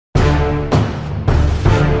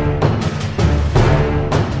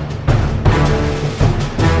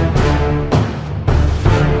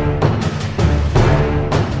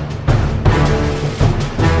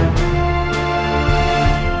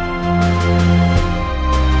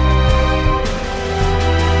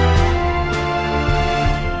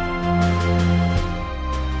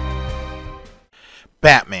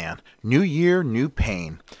New Year, New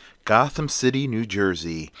Pain. Gotham City, New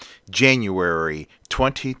Jersey, January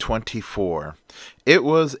 2024. It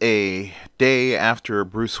was a day after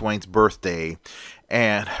Bruce Wayne's birthday,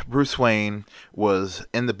 and Bruce Wayne was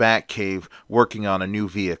in the Batcave working on a new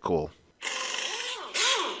vehicle.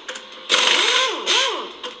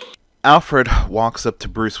 Alfred walks up to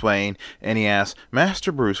Bruce Wayne and he asks,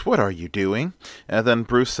 "Master Bruce, what are you doing?" And then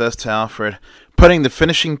Bruce says to Alfred, "Putting the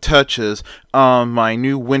finishing touches on my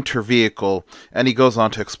new winter vehicle." And he goes on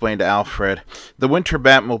to explain to Alfred, "The winter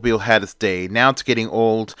Batmobile had its day. Now it's getting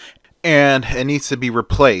old and it needs to be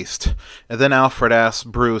replaced." And then Alfred asks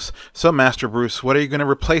Bruce, "So, Master Bruce, what are you going to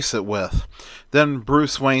replace it with?" Then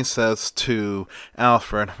Bruce Wayne says to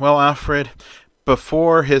Alfred, "Well, Alfred,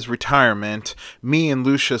 before his retirement, me and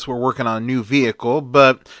Lucius were working on a new vehicle,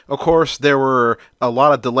 but of course there were a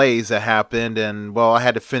lot of delays that happened, and well, I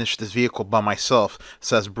had to finish this vehicle by myself,"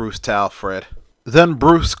 says Bruce to Alfred. Then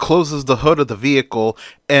Bruce closes the hood of the vehicle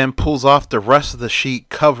and pulls off the rest of the sheet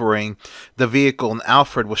covering the vehicle, and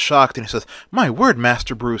Alfred was shocked and he says, "My word,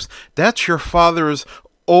 Master Bruce, that's your father's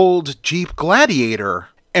old Jeep Gladiator."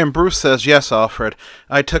 And Bruce says, "Yes, Alfred,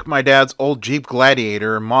 I took my dad's old Jeep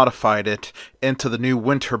Gladiator and modified it into the new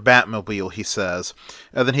winter Batmobile," he says.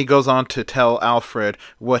 And then he goes on to tell Alfred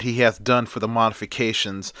what he has done for the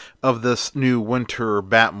modifications of this new winter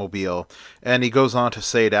Batmobile. And he goes on to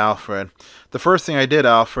say to Alfred, "The first thing I did,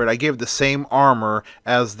 Alfred, I gave the same armor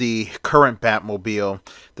as the current Batmobile.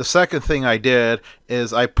 The second thing I did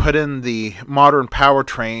is I put in the modern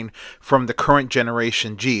powertrain from the current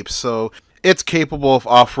generation Jeep, so it's capable of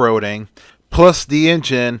off-roading. Plus, the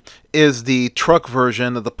engine is the truck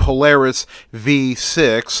version of the Polaris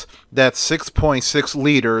V6. That's 6.6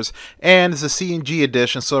 liters, and it's a CNG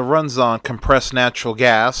edition, so it runs on compressed natural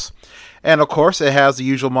gas. And of course, it has the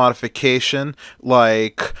usual modification,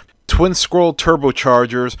 like twin-scroll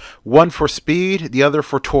turbochargers, one for speed, the other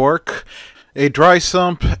for torque, a dry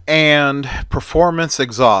sump, and performance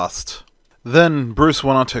exhaust." Then Bruce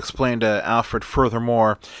went on to explain to Alfred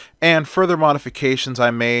furthermore, "And further modifications I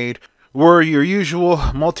made were your usual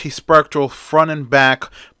multi-spectral front and back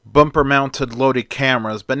bumper-mounted loaded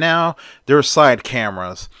cameras, but now they're side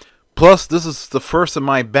cameras. Plus, this is the first of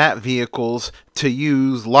my Bat vehicles to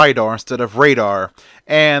use LiDAR instead of radar."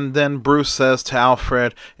 And then Bruce says to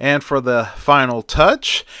Alfred, "And for the final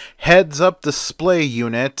touch, heads-up display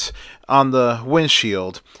unit on the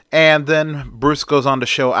windshield." And then Bruce goes on to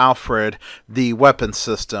show Alfred the weapon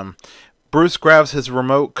system. Bruce grabs his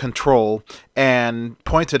remote control and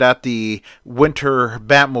points it at the winter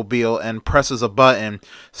Batmobile and presses a button.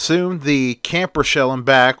 Soon the camper shell in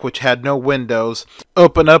back, which had no windows,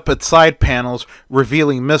 opened up its side panels,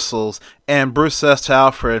 revealing missiles. And Bruce says to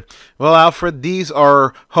Alfred, "Well, Alfred, these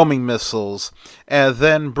are homing missiles." And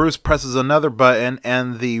then Bruce presses another button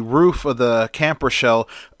and the roof of the camper shell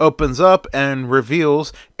opens up and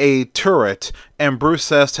reveals a turret. And Bruce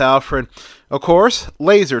says to Alfred, "Of course,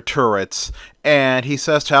 laser turrets." And he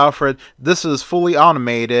says to Alfred, "This is fully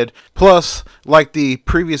automated, plus, like the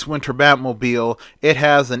previous winter Batmobile, it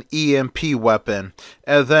has an EMP weapon."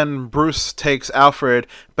 And then Bruce takes Alfred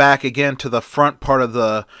back again to the front part of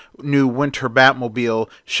the new winter Batmobile,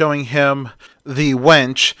 showing him the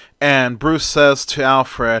winch, and Bruce says to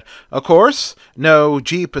Alfred, "Of course, no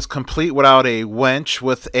Jeep is complete without a winch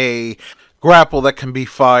with a grapple that can be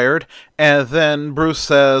fired." And then Bruce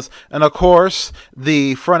says, "And of course,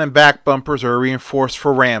 the front and back bumpers are reinforced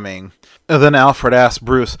for ramming." And then Alfred asks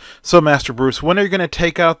Bruce, "So, Master Bruce, when are you going to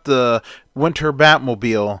take out the winter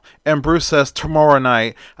Batmobile?" And Bruce says, "Tomorrow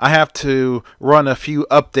night. I have to run a few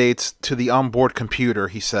updates to the onboard computer,"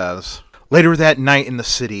 he says. Later that night in the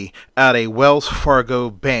city, at a Wells Fargo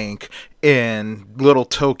bank in Little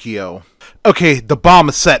Tokyo. "Okay, the bomb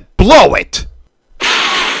is set. Blow it!"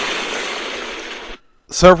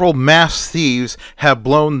 Several masked thieves have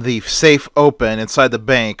blown the safe open inside the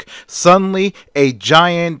bank. Suddenly, a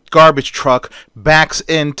giant garbage truck backs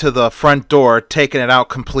into the front door, taking it out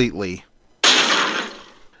completely.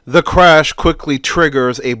 The crash quickly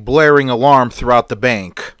triggers a blaring alarm throughout the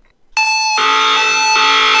bank.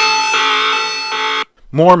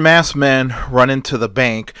 More masked men run into the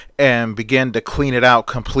bank and begin to clean it out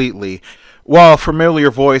completely, while a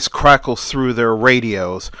familiar voice crackles through their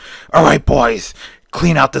radios. "All right, boys,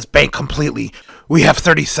 clean out this bank completely. We have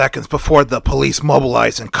 30 seconds before the police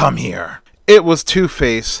mobilize and come here." It was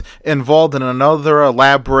Two-Face, involved in another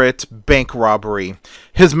elaborate bank robbery.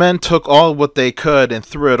 His men took all what they could and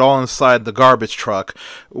threw it all inside the garbage truck.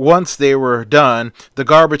 Once they were done, the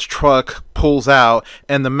garbage truck pulls out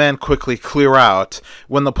and the men quickly clear out.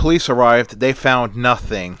 When the police arrived, they found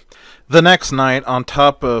nothing. The next night, on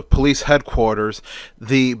top of police headquarters,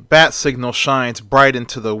 the bat signal shines bright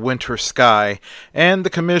into the winter sky, and the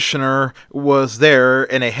commissioner was there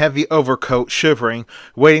in a heavy overcoat, shivering,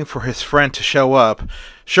 waiting for his friend to show up.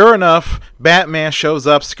 Sure enough, Batman shows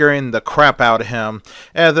up, scaring the crap out of him,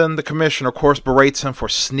 and then the commissioner, of course, berates him for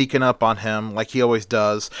sneaking up on him, like he always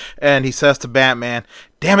does, and he says to Batman,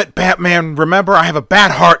 "Damn it, Batman, remember, I have a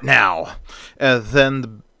bat heart now!" And then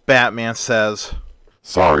the Batman says,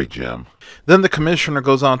 "Sorry, Jim." Then the commissioner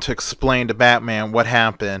goes on to explain to Batman what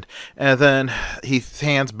happened, and then he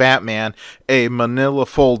hands Batman a manila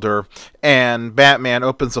folder, and Batman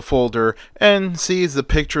opens the folder and sees the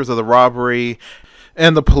pictures of the robbery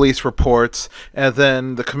and the police reports, and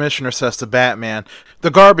then the commissioner says to Batman, the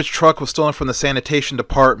garbage truck was stolen from the sanitation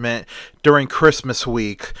department during Christmas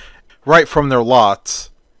week, right from their lots.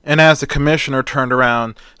 And as the commissioner turned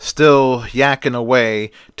around, still yakking away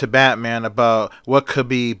to Batman about what could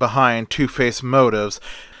be behind Two-Face's motives,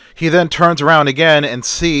 he then turns around again and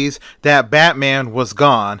sees that Batman was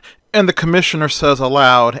gone. And the commissioner says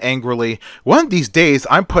aloud, angrily, "One of these days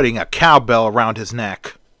I'm putting a cowbell around his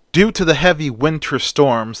neck." Due to the heavy winter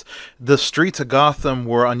storms, the streets of Gotham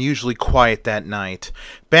were unusually quiet that night.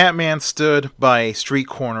 Batman stood by a street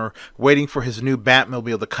corner, waiting for his new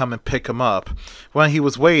Batmobile to come and pick him up. When he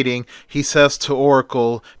was waiting, he says to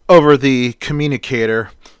Oracle over the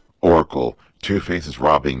communicator, "Oracle, Two-Face is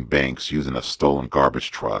robbing banks using a stolen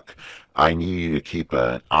garbage truck. I need you to keep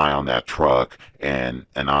an eye on that truck and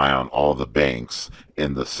an eye on all the banks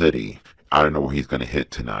in the city. I don't know where he's going to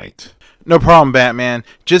hit tonight." "No problem, Batman.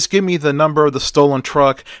 Just give me the number of the stolen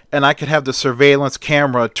truck, and I could have the surveillance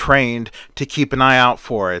camera trained to keep an eye out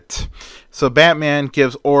for it." So Batman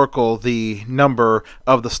gives Oracle the number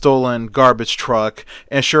of the stolen garbage truck,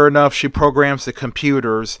 and sure enough, she programs the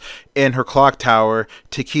computers in her clock tower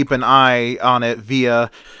to keep an eye on it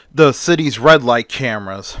via the city's red light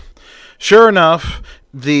cameras. Sure enough,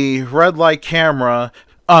 the red light camera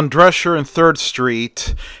on Drescher and 3rd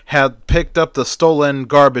Street had picked up the stolen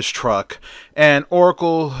garbage truck, and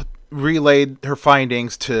Oracle relayed her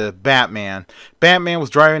findings to Batman. Batman was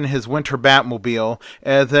driving his winter Batmobile,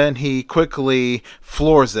 and then he quickly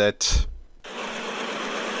floors it.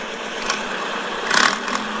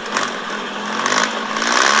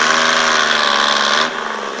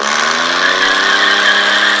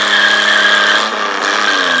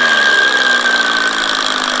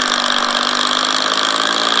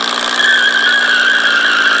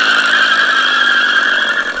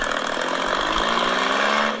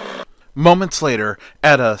 Moments later,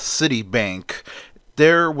 at a city bank,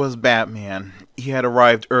 there was Batman. He had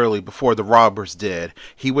arrived early before the robbers did.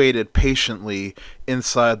 He waited patiently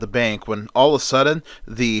inside the bank when all of a sudden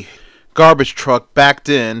the garbage truck backed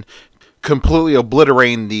in, completely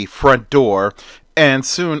obliterating the front door, and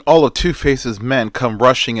soon all of Two-Face's men come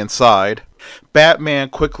rushing inside. Batman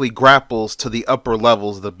quickly grapples to the upper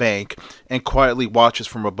levels of the bank and quietly watches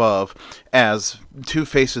from above as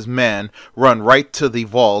Two-Face's men run right to the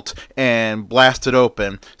vault and blast it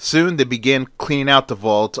open. Soon they begin cleaning out the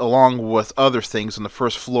vault along with other things on the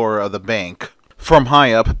first floor of the bank. From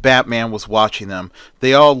high up, Batman was watching them.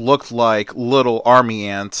 They all looked like little army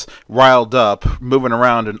ants, riled up, moving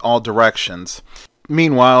around in all directions.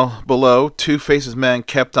 Meanwhile, below, Two-Face's men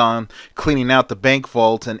kept on cleaning out the bank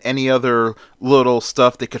vault and any other little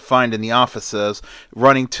stuff they could find in the offices,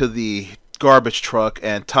 running to the garbage truck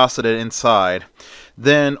and tossing it inside.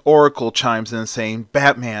 Then Oracle chimes in saying,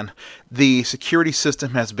 "Batman, the security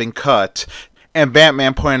system has been cut." And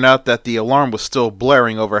Batman pointed out that the alarm was still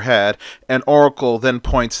blaring overhead, and Oracle then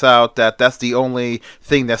points out that that's the only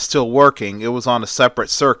thing that's still working. It was on a separate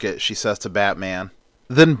circuit, she says to Batman.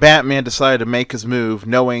 Then Batman decided to make his move,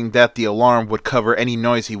 knowing that the alarm would cover any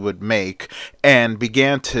noise he would make, and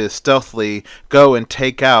began to stealthily go and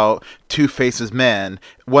take out Two-Face's men,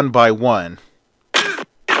 one by one.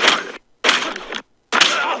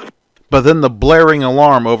 But then the blaring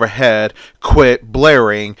alarm overhead quit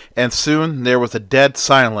blaring, and soon there was a dead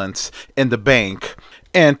silence in the bank.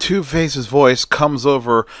 And Two-Face's voice comes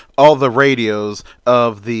over all the radios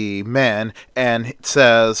of the men and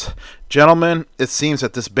says, "Gentlemen, it seems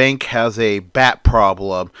that this bank has a bat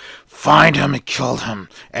problem. Find him and kill him.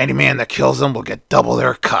 Any man that kills him will get double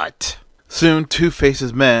their cut." Soon,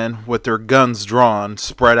 Two-Face's men, with their guns drawn,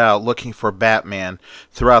 spread out looking for Batman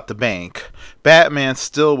throughout the bank. Batman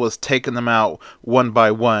still was taking them out one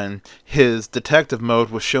by one. His detective mode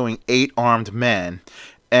was showing 8 armed men.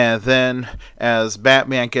 And then, as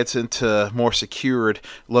Batman gets into more secured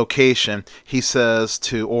location, he says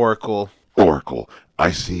to Oracle, "Oracle, I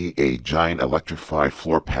see a giant electrified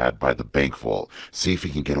floor pad by the bank vault. See if you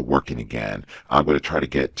can get it working again. I'm going to try to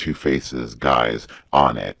get Two-Face's guys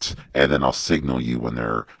on it, and then I'll signal you when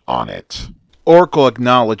they're on it. Oracle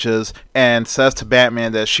acknowledges and says to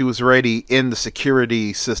Batman that she was already in the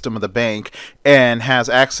security system of the bank and has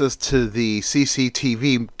access to the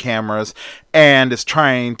CCTV cameras and is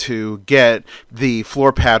trying to get the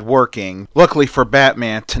floor pad working. Luckily for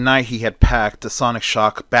Batman, tonight he had packed the Sonic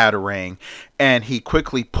Shock Batarang, and he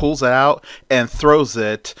quickly pulls it out and throws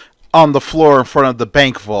it on the floor in front of the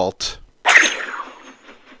bank vault.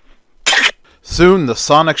 Soon, the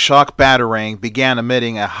Sonic Shock Batarang began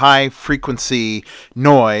emitting a high-frequency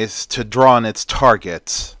noise to draw on its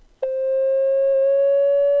targets.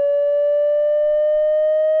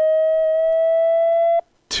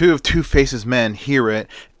 Two of Two-Face's men hear it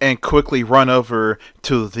and quickly run over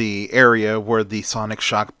to the area where the Sonic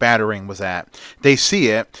Shock Batarang was at. They see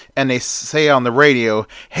it, and they say on the radio,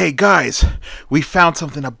 "Hey guys, we found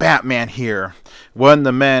something of Batman here." One of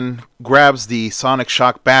the men grabs the Sonic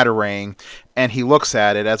Shock Batarang, and he looks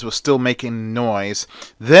at it as it was still making noise.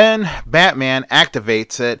 Then Batman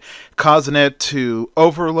activates it, causing it to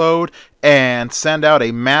overload and send out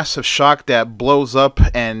a massive shock that blows up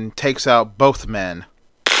and takes out both men.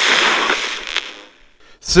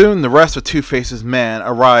 Soon, the rest of Two-Face's men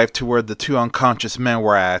arrive to where the two unconscious men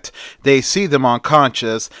were at. They see them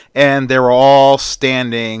unconscious, and they were all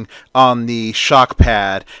standing on the shock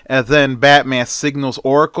pad. And then Batman signals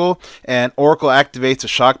Oracle, and Oracle activates the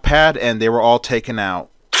shock pad, and they were all taken out.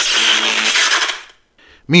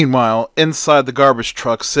 Meanwhile, inside the garbage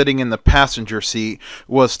truck, sitting in the passenger seat,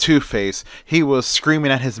 was Two-Face. He was screaming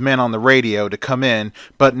at his men on the radio to come in,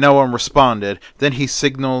 but no one responded. Then he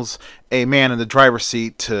signals a man in the driver's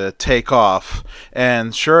seat to take off.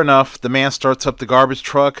 And sure enough, the man starts up the garbage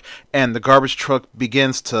truck, and the garbage truck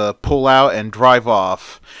begins to pull out and drive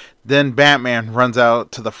off. Then Batman runs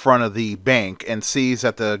out to the front of the bank and sees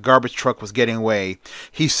that the garbage truck was getting away.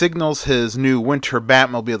 He signals his new winter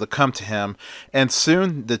Batmobile to come to him, and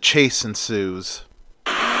soon the chase ensues.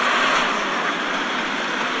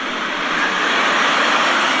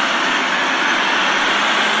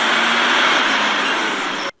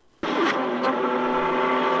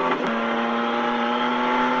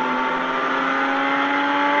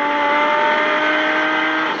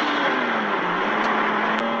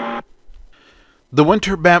 The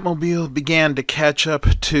winter Batmobile began to catch up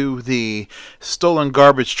to the stolen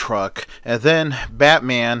garbage truck, and then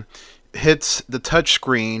Batman hits the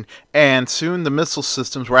touchscreen, and soon the missile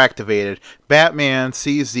systems were activated. Batman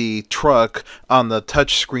sees the truck on the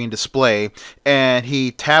touchscreen display, and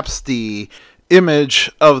he taps the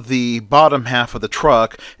image of the bottom half of the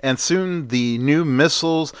truck, and soon the new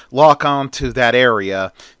missiles lock onto that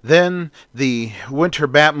area. Then the winter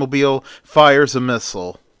Batmobile fires a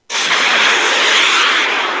missile.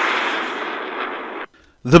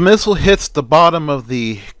 The missile hits the bottom of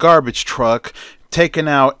the garbage truck, taking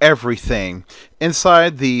out everything.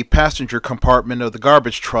 Inside the passenger compartment of the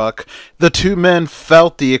garbage truck, the two men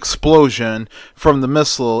felt the explosion from the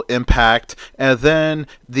missile impact, and then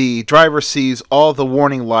the driver sees all the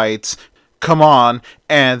warning lights come on,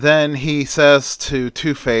 and then he says to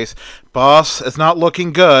Two-Face, "Boss, it's not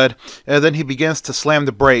looking good." And then he begins to slam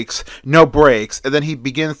the brakes. No brakes. And then he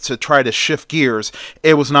begins to try to shift gears.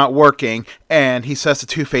 It was not working. And he says to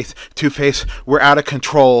Two-Face, "Two-Face, we're out of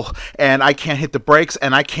control, and I can't hit the brakes,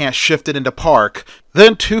 and I can't shift it into park."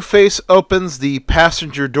 Then Two-Face opens the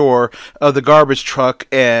passenger door of the garbage truck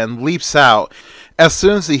and leaps out. As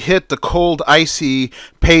soon as he hit the cold, icy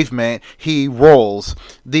pavement, he rolls.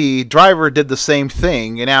 The driver did the same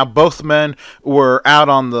thing, and now both men were out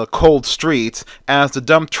on the cold streets as the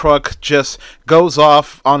dump truck just goes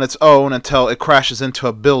off on its own until it crashes into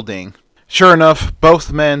a building. Sure enough,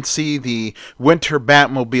 both men see the winter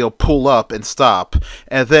Batmobile pull up and stop,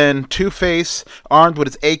 and then Two-Face, armed with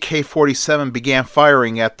his AK-47, began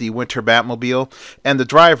firing at the winter Batmobile, and the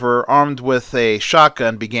driver, armed with a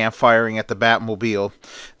shotgun, began firing at the Batmobile.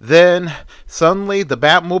 Then, suddenly, the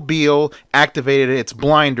Batmobile activated its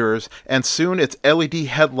blinders, and soon its LED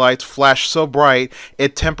headlights flashed so bright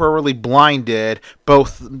it temporarily blinded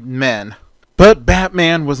both men. But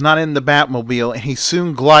Batman was not in the Batmobile, and he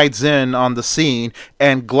soon glides in on the scene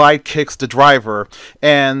and glide kicks the driver,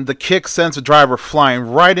 and the kick sends the driver flying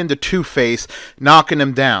right into Two-Face, knocking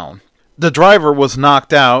him down. The driver was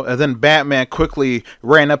knocked out, and then Batman quickly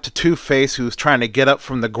ran up to Two-Face, who was trying to get up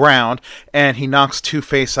from the ground, and he knocks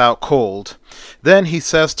Two-Face out cold. Then he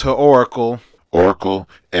says to Oracle, "Oracle,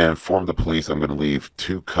 inform the police I'm going to leave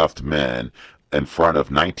two cuffed men in front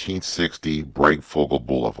of 1960 Breakvogel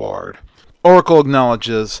Boulevard." Oracle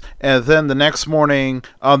acknowledges, and then the next morning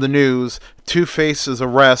on the news, Two-Face's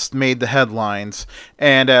arrest made the headlines,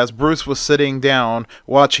 and as Bruce was sitting down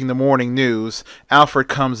watching the morning news, Alfred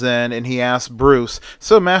comes in and he asks Bruce,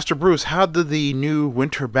 "So, Master Bruce, how did the new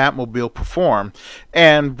Winter Batmobile perform?"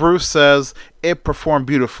 And Bruce says, "It performed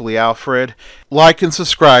beautifully, Alfred. Like and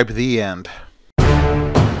subscribe, the end."